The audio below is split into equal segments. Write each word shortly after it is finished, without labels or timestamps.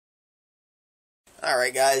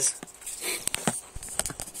Alright guys,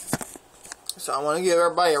 so I want to give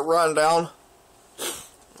everybody a rundown.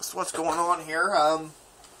 That's what's going on here.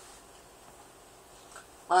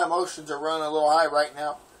 My emotions are running a little high right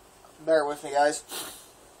now. Bear with me guys.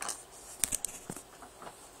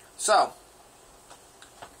 So,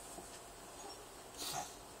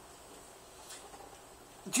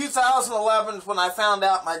 in 2011 is when I found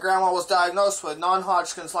out my grandma was diagnosed with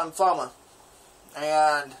non-Hodgkin's lymphoma.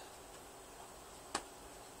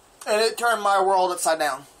 And it turned my world upside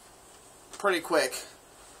down pretty quick.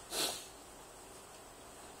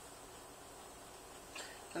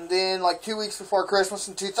 And then, like 2 weeks before Christmas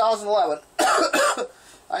in 2011,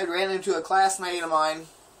 I ran into a classmate of mine,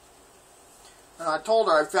 and I told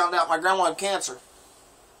her I found out my grandma had cancer.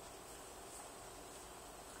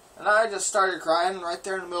 And I just started crying right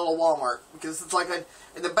there in the middle of Walmart, because it's like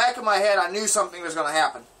in the back of my head I knew something was going to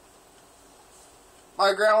happen.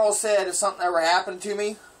 My grandma said if something ever happened to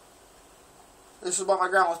me, this is what my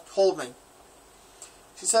grandma told me.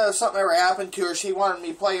 She said if something ever happened to her, she wanted me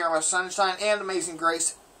to play Yarmouth Sunshine and Amazing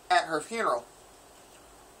Grace at her funeral.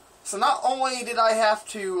 So not only did I have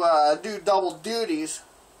to do double duties,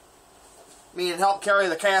 meaning help carry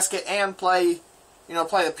the casket and play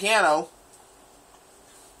the piano.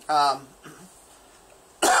 That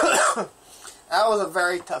was a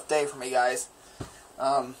very tough day for me, guys.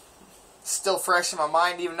 Still fresh in my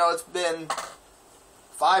mind, even though it's been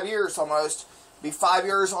 5 years almost. It'll be 5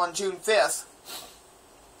 years on June 5th.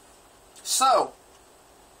 So,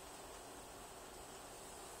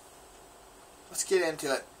 let's get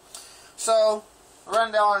into it. So, I'll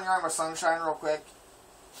run down Yarmouth Sunshine real quick.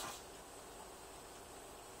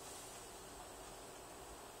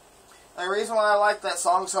 And the reason why I like that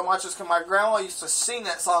song so much is because my grandma used to sing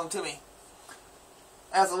that song to me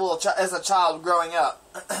as a child growing up.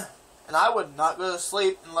 And I would not go to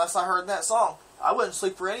sleep unless I heard that song. I wouldn't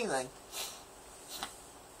sleep for anything.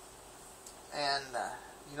 And,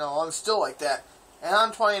 I'm still like that. And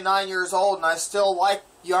I'm 29 years old and I still like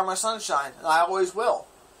Yarmouth Sunshine. And I always will.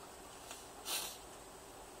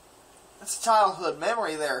 It's a childhood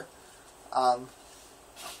memory there. And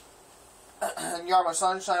Yarmouth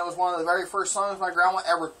Sunshine was one of the very first songs my grandma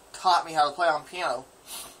ever taught me how to play on piano.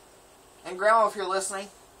 And Grandma, if you're listening,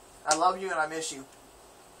 I love you and I miss you.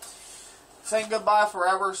 Saying goodbye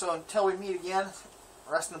forever, so until we meet again,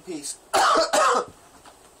 rest in peace.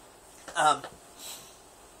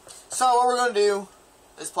 So what we're going to do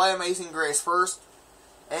is play Amazing Grace first,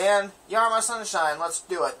 and Yarmouth Sunshine. Let's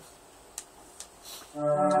do it.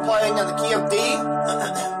 Playing in the key of D.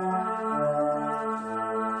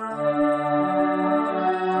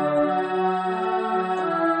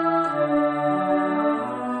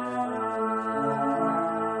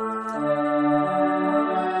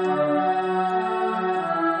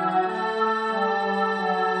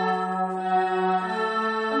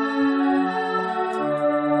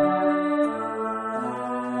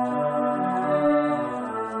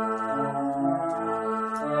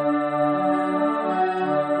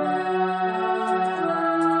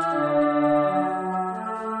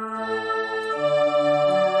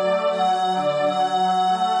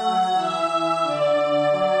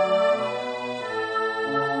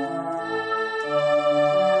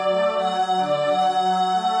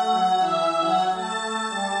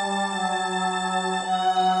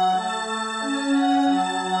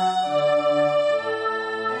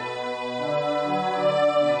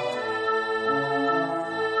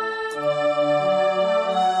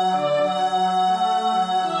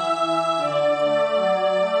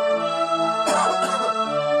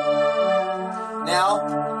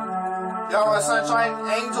 Yarmouth Sunshine,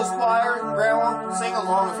 Angels Choir, Grandma, sing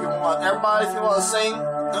along if you want. Everybody, if you want to sing.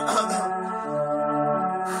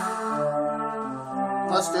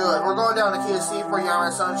 Let's do it. We're going down the key of C for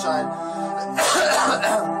Yarmouth Sunshine.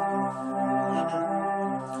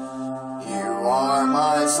 You are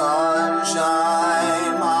my sun.